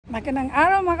Magandang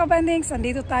araw mga kabandings.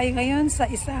 Andito tayo ngayon sa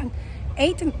isang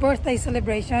 18th birthday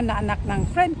celebration na anak ng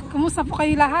friend ko. Kumusta po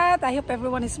kayo lahat? I hope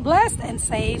everyone is blessed and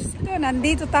safe. Ito,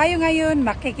 nandito tayo ngayon.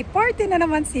 Makikiparty na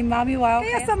naman si Mami Wow.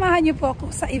 Kaya samahan niyo po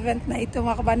ako sa event na ito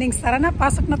mga kabandings. Tara na,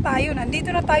 pasok na tayo.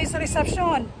 Nandito na tayo sa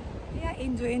reception. Kaya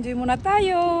enjoy muna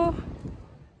tayo.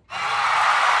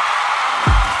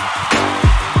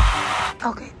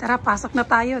 Okay, tara, pasok na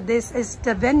tayo. This is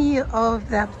the venue of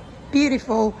the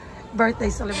beautiful birthday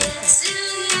celebration.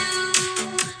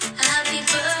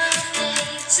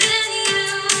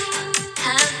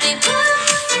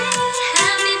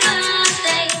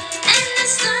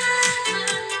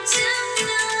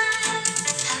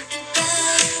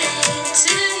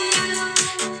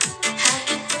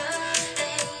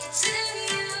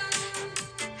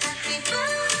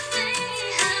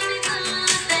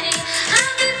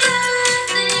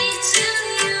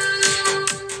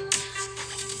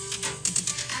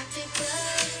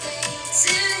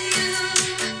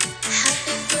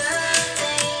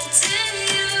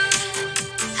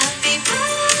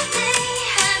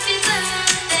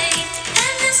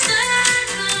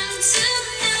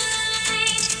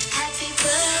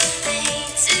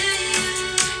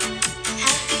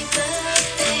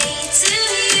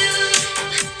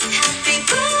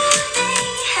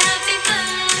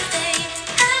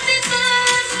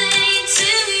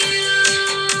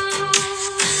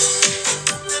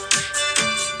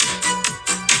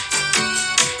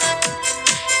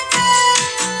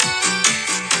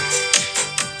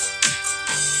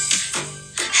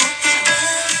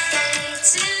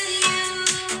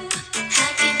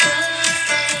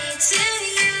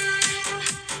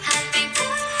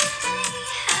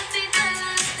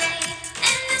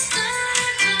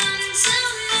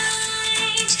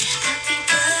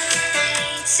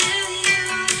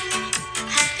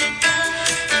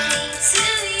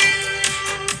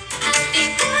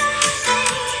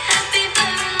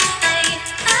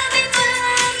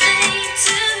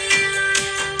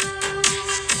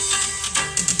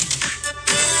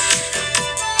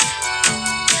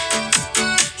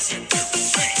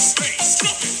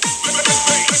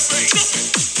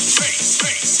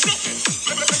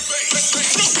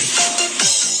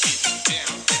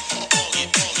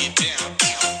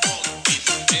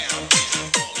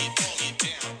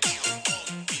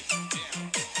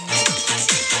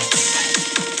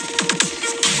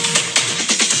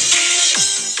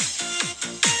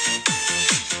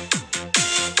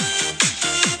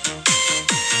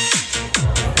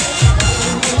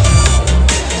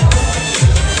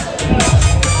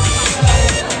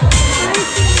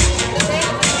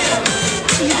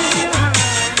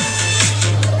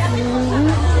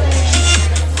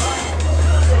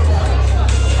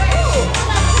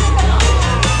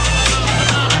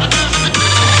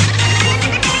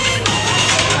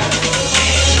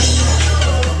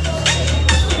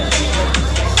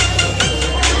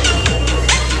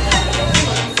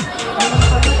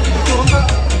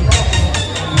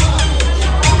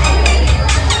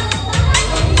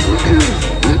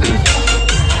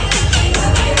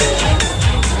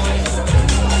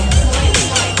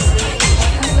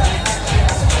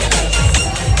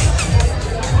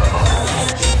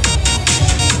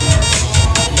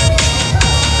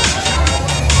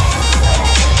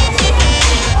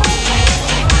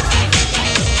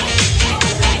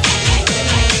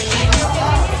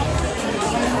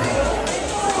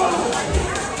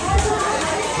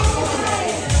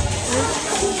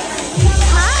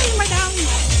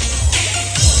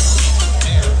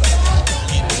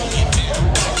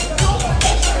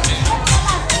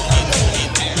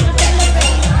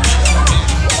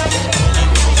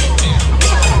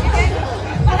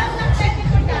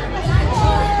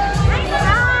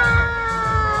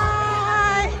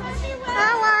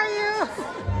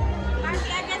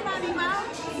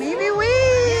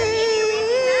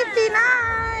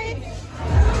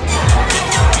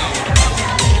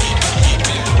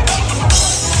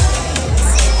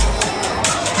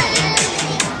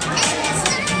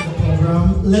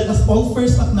 Let us all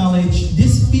first acknowledge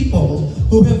these people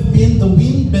who have been the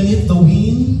wind beneath the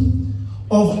wing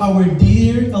of our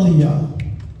dear Elliah.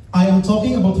 I am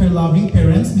talking about her loving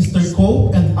parents, Mr.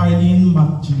 Cope and Arlene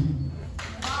Matthew.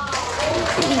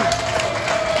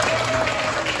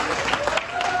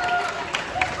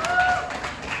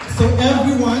 So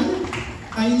everyone,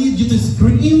 I need you to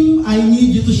scream, I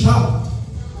need you to shout.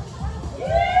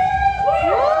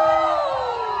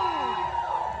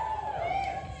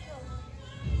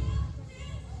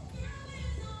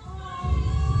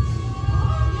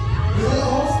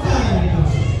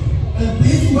 And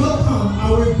please welcome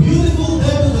our beautiful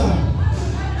debutante,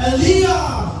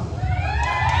 Elliah!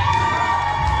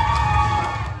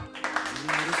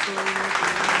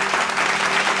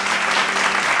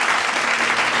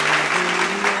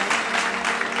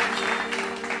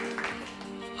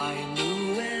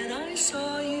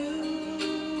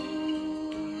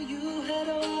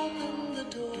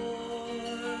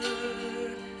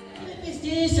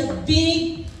 this is a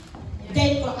big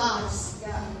day for us.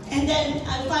 And then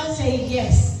I finally say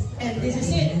yes, and this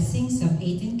is it. Blessings of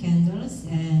 18 candles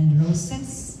and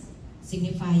roses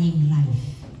signifying life.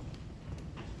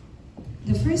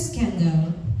 The first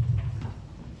candle,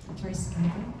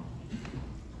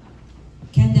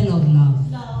 candle of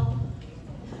love. Love.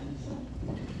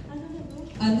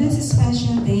 On this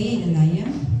special day,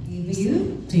 Elliah gives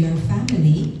you to your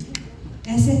family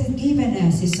as He has given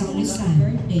us His only Son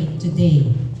birthday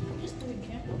today.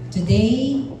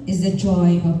 Today is the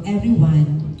joy of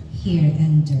everyone here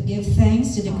and give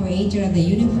thanks to the Creator of the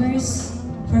universe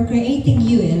for creating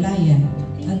you, Elliah,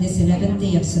 on this 11th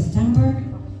day of September,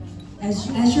 as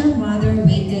your mother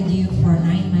waited you for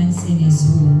 9 months in His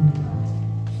womb.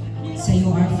 So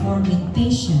you are formed in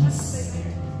patience.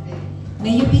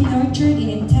 May you be nurtured in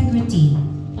integrity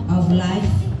of life,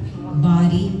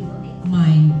 body,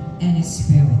 mind, and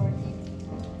spirit.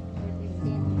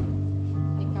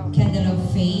 Candle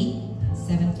of faith,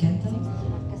 7th candle.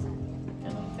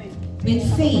 With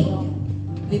faith,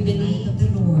 we believe the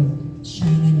Lord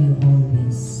shine on you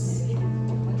always.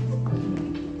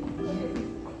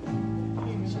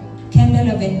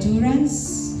 Candle of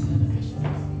endurance.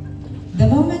 The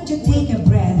moment you take a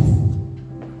breath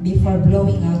before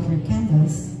blowing out your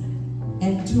candles,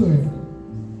 endure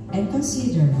and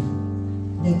consider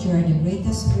that you are the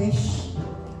greatest wish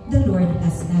the Lord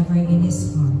has ever in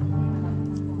His heart.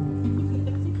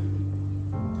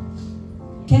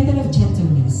 Candle of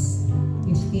gentleness.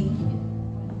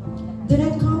 15. Do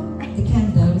not count the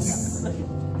candles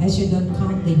as you don't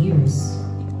count the years,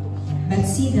 but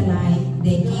see the light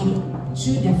they give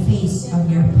through the face of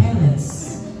your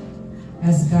parents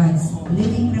as God's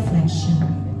living reflection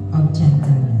of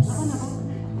gentleness.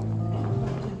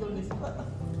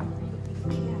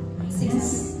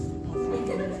 6.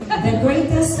 The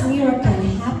greatest miracle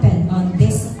happened on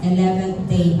this 11th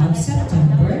day of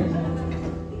September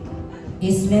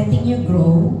is letting you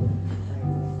grow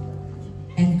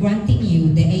and granting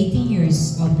you the 18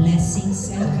 years of blessings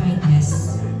and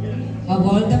kindness of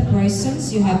all the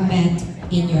persons you have met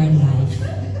in your life.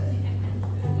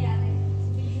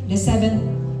 The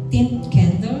 17th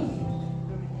candle,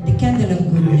 the candle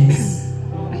of goodness.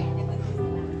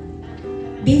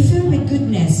 Be filled with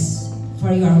goodness,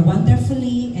 for you are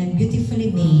wonderfully and beautifully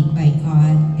made by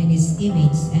God in His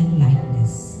image and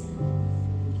likeness.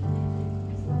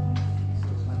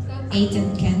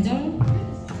 18th candle,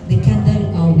 the candle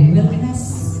of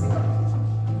wellness.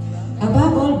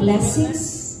 Above all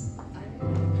blessings,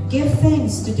 give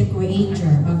thanks to the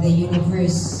Creator of the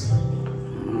universe,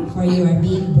 for you are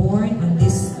being born on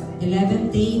this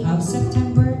 11th day of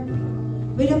September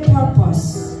with a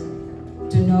purpose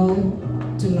to know,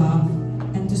 to love,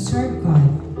 and to serve God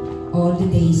all the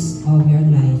days of your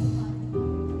life.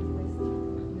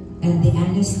 And the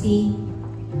honesty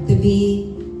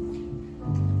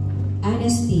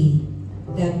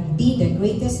that be the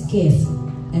greatest gift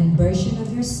and version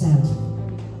of yourself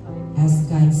as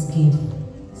God's gift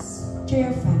to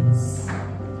your fans.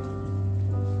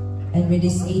 And with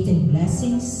these 18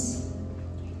 blessings,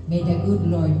 may the good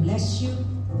Lord bless you,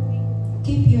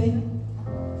 keep you,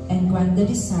 and grant the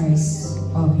desires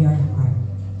of your heart.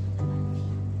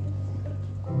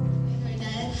 For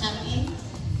that, happy.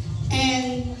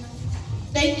 And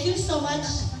thank you so much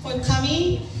for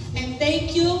coming. And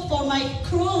thank you for my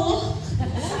crew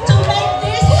to make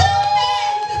this happen.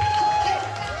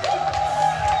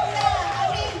 Yeah,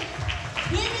 I mean,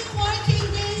 we've been working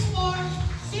this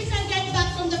since I get back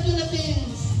from the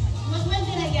Philippines. When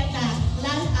did I get back?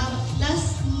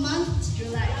 Last month?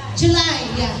 July,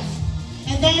 yeah.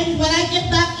 And then when I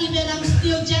get back, even I'm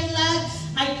still jet lagged,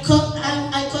 I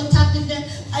contacted them.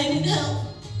 I need help.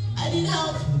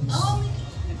 Oh.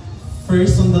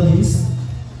 First on the list,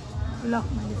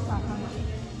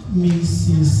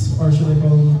 Mrs. or should I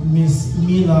call Miss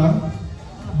Mila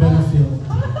Benefield.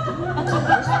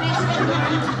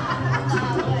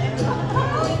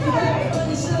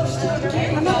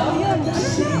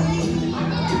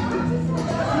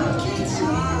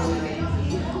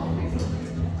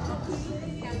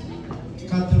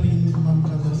 Catherine, Ma'am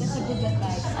Catherine.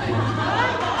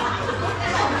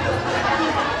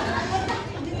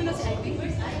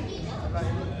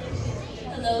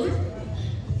 Hello,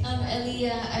 I'm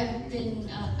Elliah.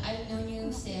 I've known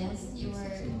you since you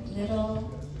were little.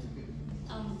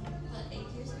 8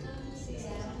 years ago?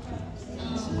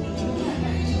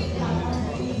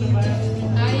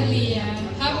 Hi, Elliah.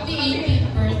 Happy 18th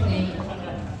birthday.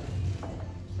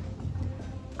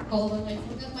 Hold on, I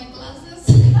forgot my glasses.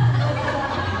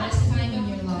 Best time in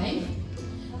your life.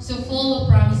 So full of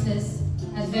promises,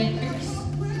 adventures,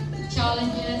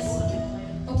 challenges,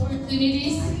 opportunities.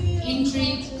 opportunities,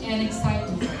 intrigue, and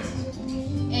excitement.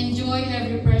 Enjoy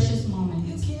every precious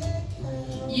moment.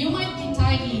 You might be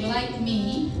tiny like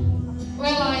me.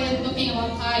 Well, I am talking about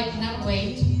height, not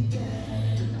weight.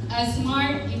 As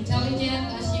smart,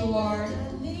 intelligent as you are,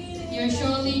 you'll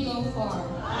surely go far.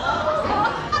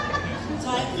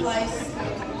 Time flies so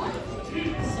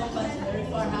fast, very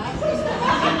far, huh?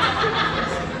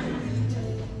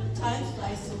 Time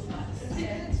flies so fast.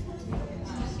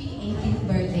 Happy 18th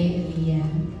birthday, Elliah.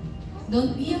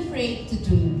 Don't be afraid to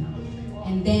dream.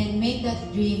 And then make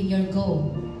that dream your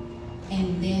goal.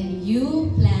 And then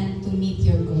you plan to meet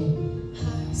your goal.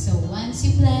 So once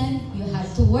you plan, you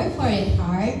have to work for it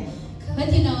hard.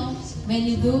 But you know, when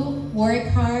you do work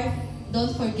hard,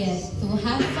 don't forget to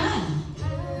have fun.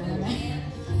 Alright?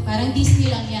 Parang Disney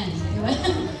lang yan. Di ba?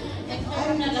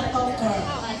 I'm not a talker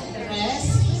like the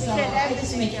rest, so I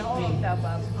just make it great.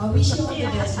 I wish you all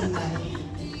the best in life.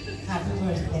 Happy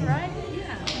birthday.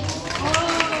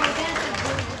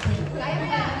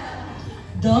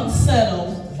 Don't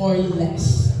settle for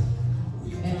less.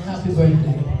 And happy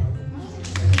birthday.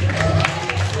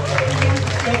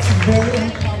 That's very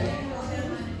important.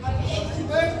 Happy 18th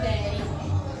birthday.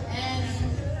 And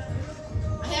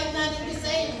I have nothing to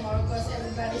say anymore because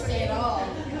everybody said it all.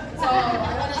 So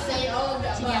I want to say all of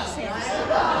the above, right?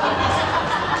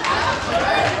 Happy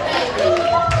birthday.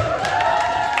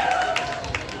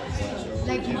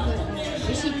 Like you could.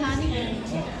 Is she Connie?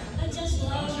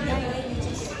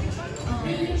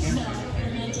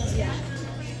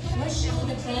 Wish you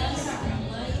the best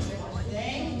in life.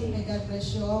 May God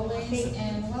bless you always,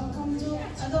 and welcome to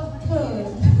adulthood.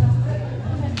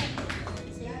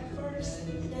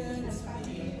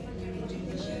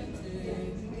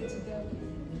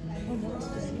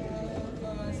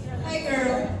 Hi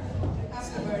girl,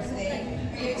 happy birthday.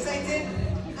 Are you excited?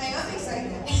 I am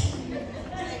excited.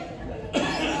 You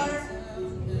are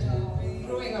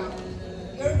growing up.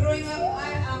 You're growing up,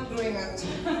 I am growing up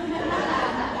too.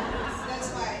 That's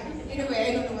fine. Anyway, I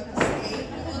don't know what to say.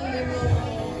 We will go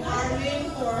army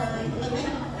for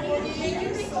 40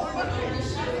 years, so I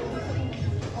wish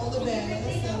you all the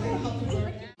best and happy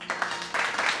birthday.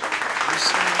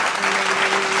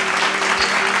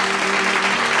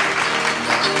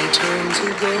 Turn to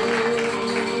go,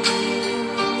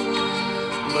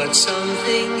 but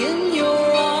something in your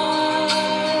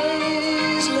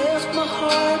eyes left my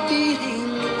heart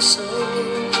beating so.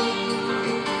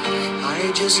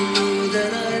 I just knew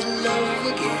that I'd love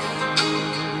again.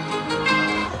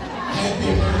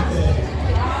 Happy birthday.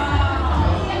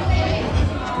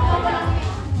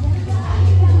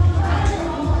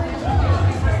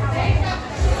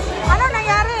 Ano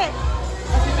nangyari?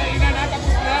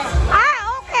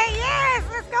 Okay, yes!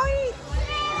 Let's go eat!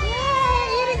 Yay!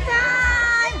 Eating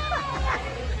time!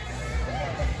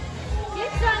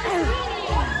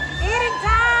 Eating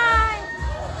time!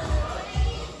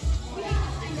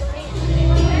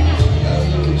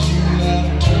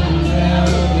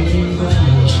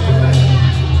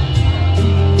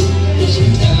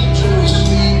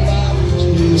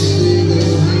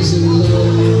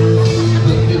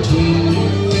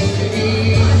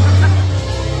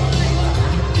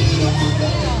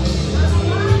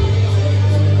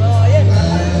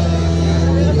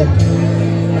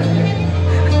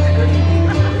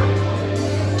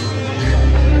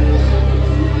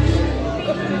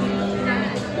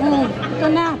 Ito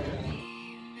na.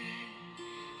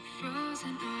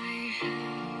 Frozen, I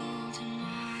held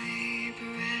my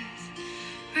breath.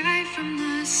 Right from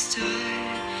the start,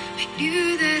 I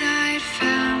knew that I'd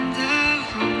found the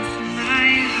home for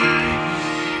my heart.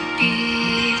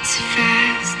 Beats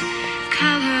fast,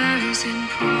 colors and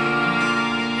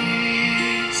promises.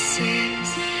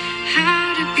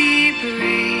 How to be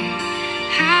brave?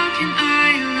 How can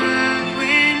I love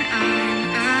when I'm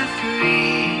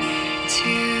afraid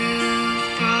to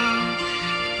fall?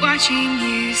 Watching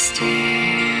you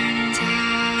stand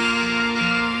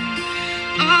alone,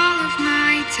 all of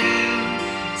my doubt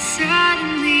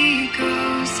suddenly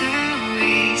goes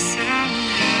away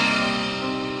somehow.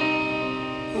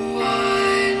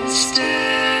 One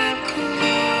step closer.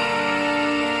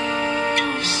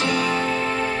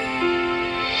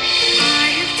 I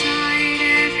have died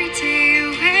every day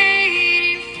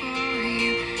waiting for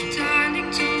you, darling.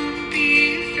 Don't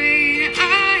be afraid. I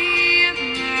have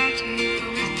loved you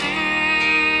for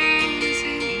 1,000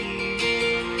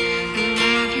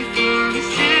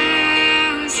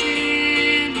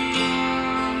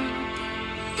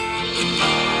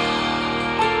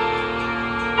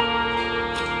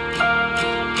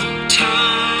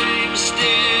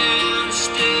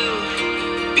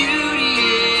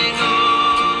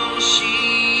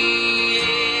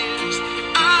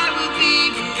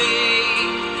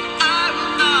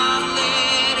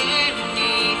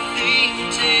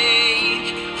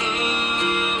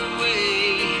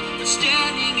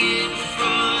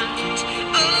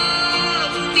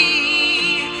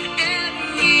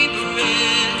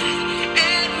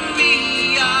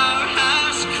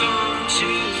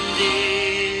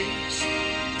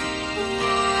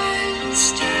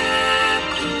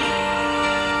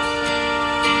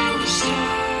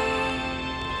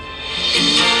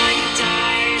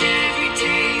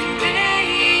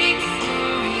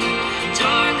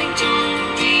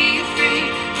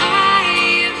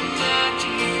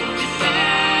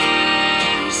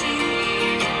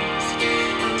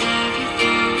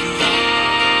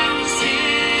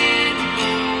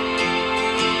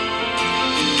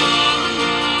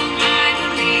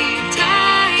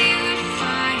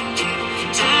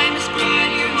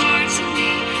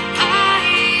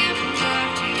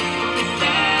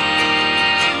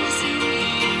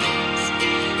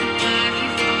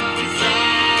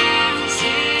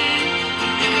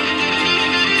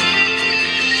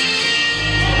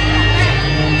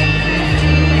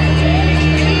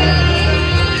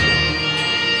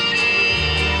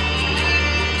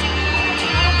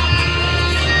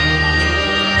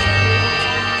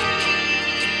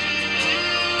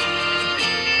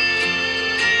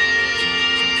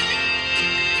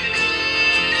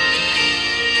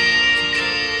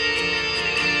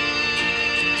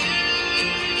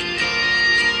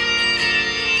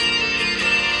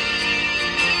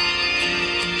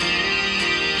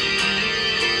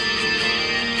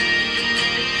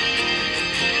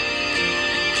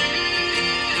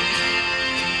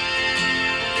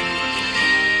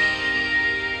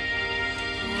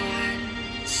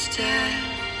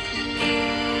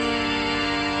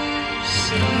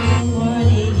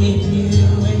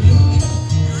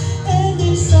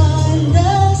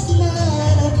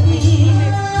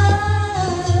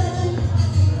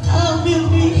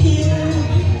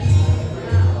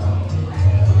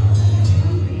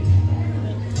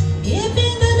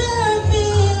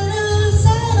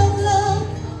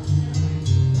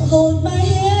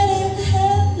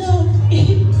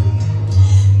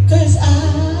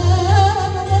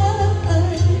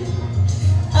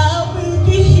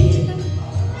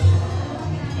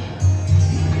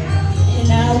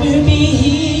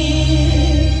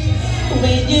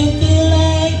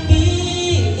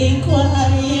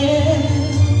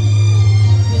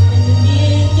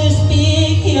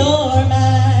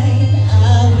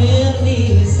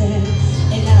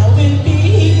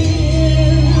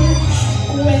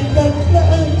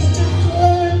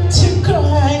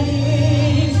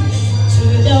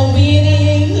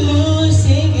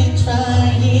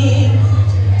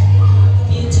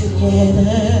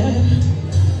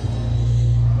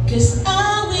 Yes,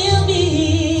 I will be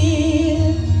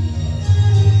here.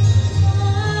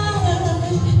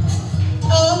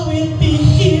 I will be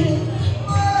here.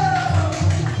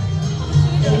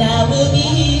 And I will be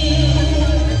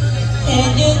here.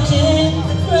 And you can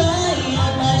cry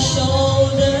on my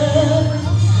shoulder.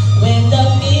 When the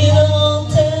middle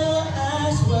tell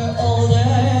us we're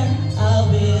older, I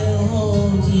will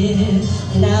hold you.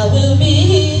 And I will be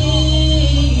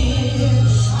here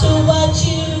to watch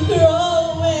you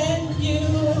grow and you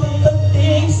the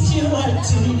things you are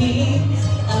to me.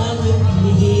 I will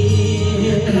be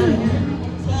here.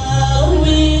 I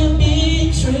will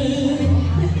be true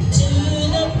to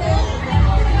the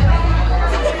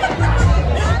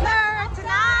Mother,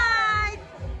 tonight!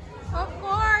 Of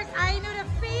course, I know the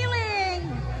feeling.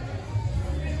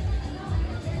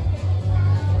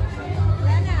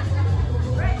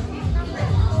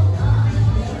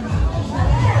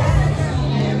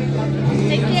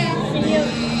 Take care. See you.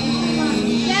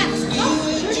 Yeah.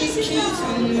 Oh,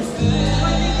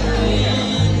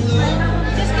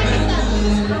 just give me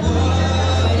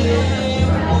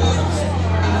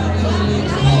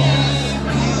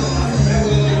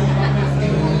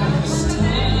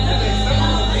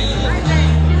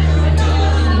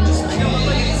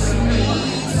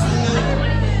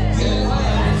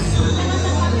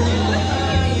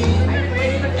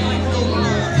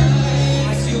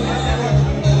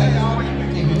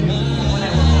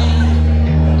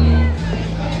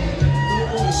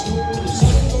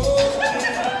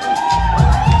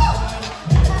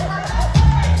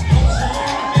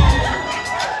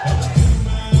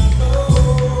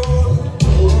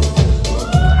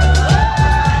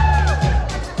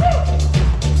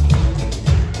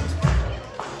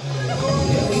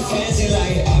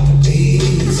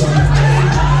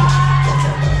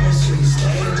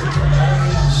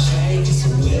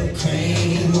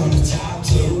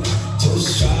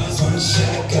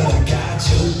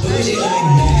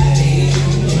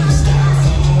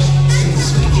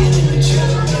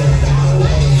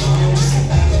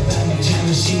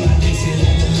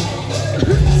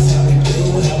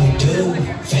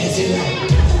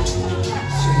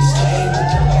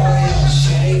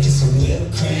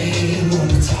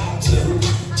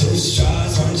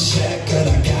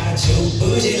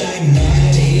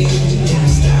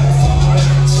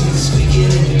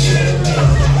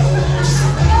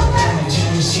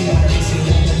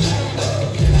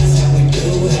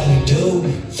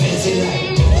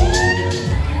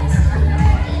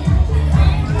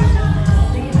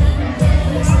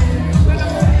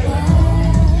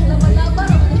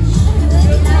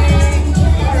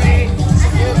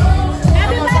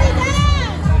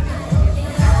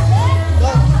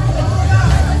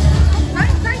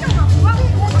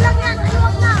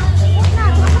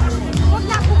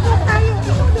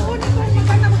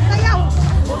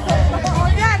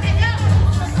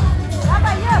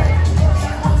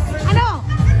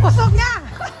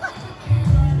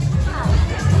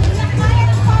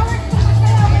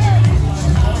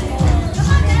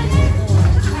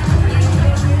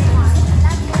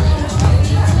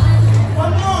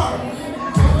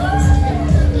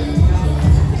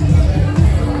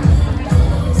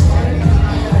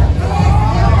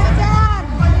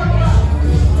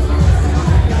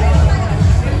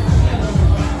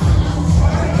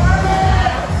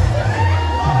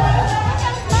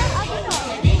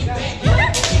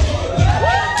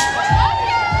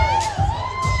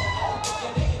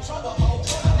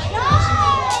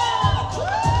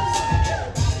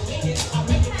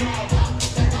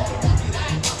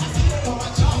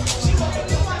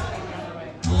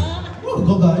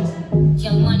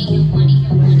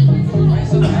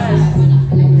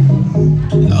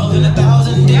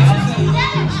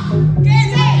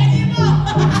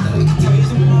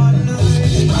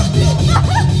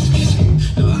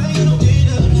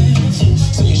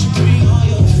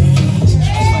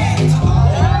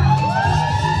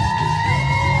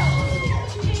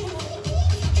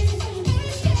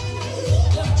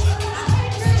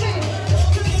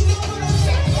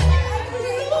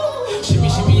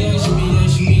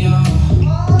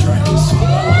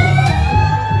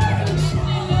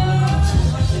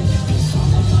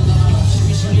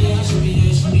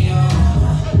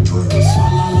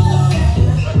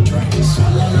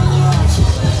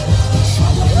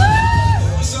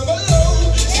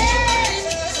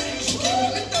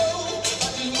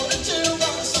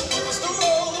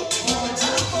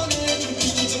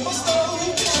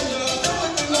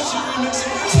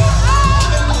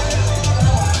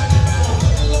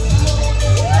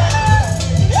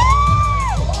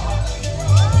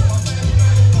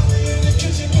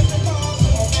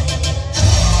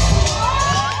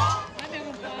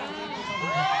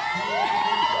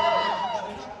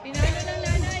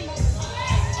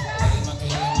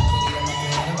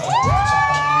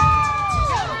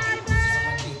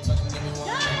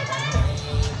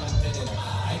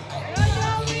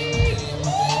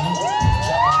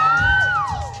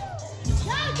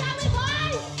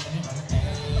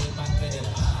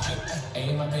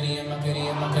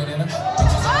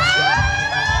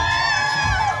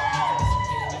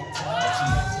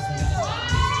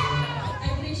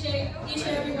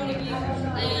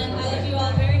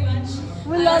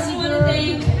also want to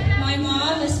thank my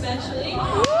mom especially.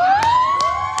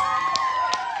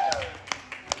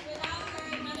 Without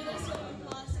her, none of this would be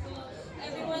possible.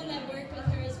 Everyone that worked with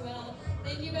her as well.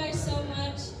 Thank you guys so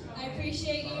much. I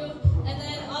appreciate you. And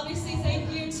then obviously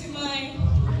thank you to my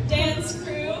dance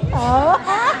crew for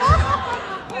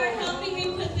helping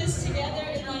me put this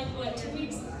together in like what, 2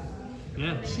 weeks?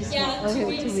 Yeah, 2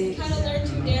 weeks. Kind of learned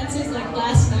 2 dances like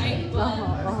last night, but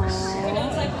we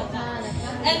don't talk about that.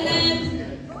 And then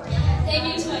thank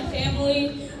you to my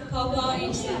family, Papa,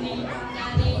 Aunt Cindy,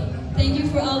 Daddy. Thank you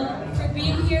for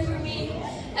being here for me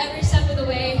every step of the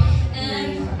way.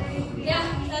 And yeah,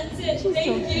 that's it.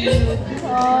 Thank you.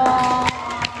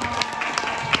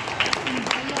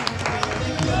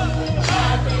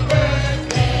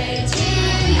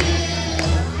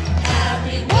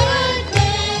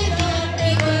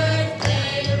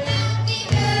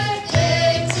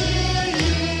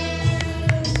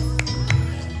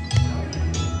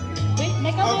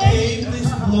 Okay, please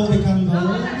blow the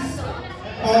candles.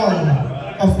 All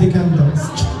of the candles.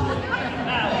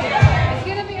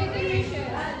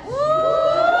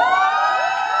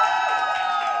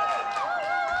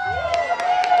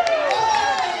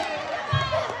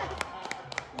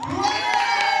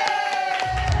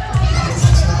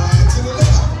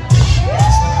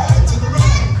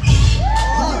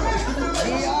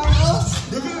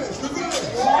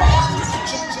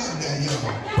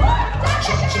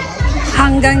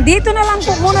 Hanggang dito na lang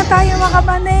po muna tayo mga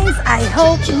kabandings. I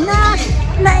hope na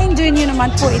na-enjoy nyo naman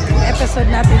po itong episode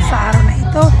natin sa araw na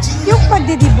ito, yung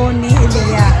pagdidibon ni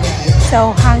Elliah.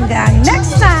 So hanggang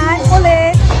next time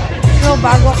ulit. So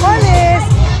bago ko ulit,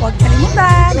 huwag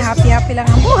kalimutan, happy-happy lang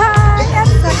ang buhay at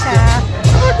saka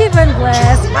forgive and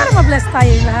bless para ma-bless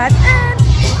tayo lahat and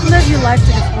live your life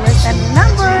to the fullest. And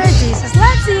remember, Jesus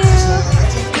loves you.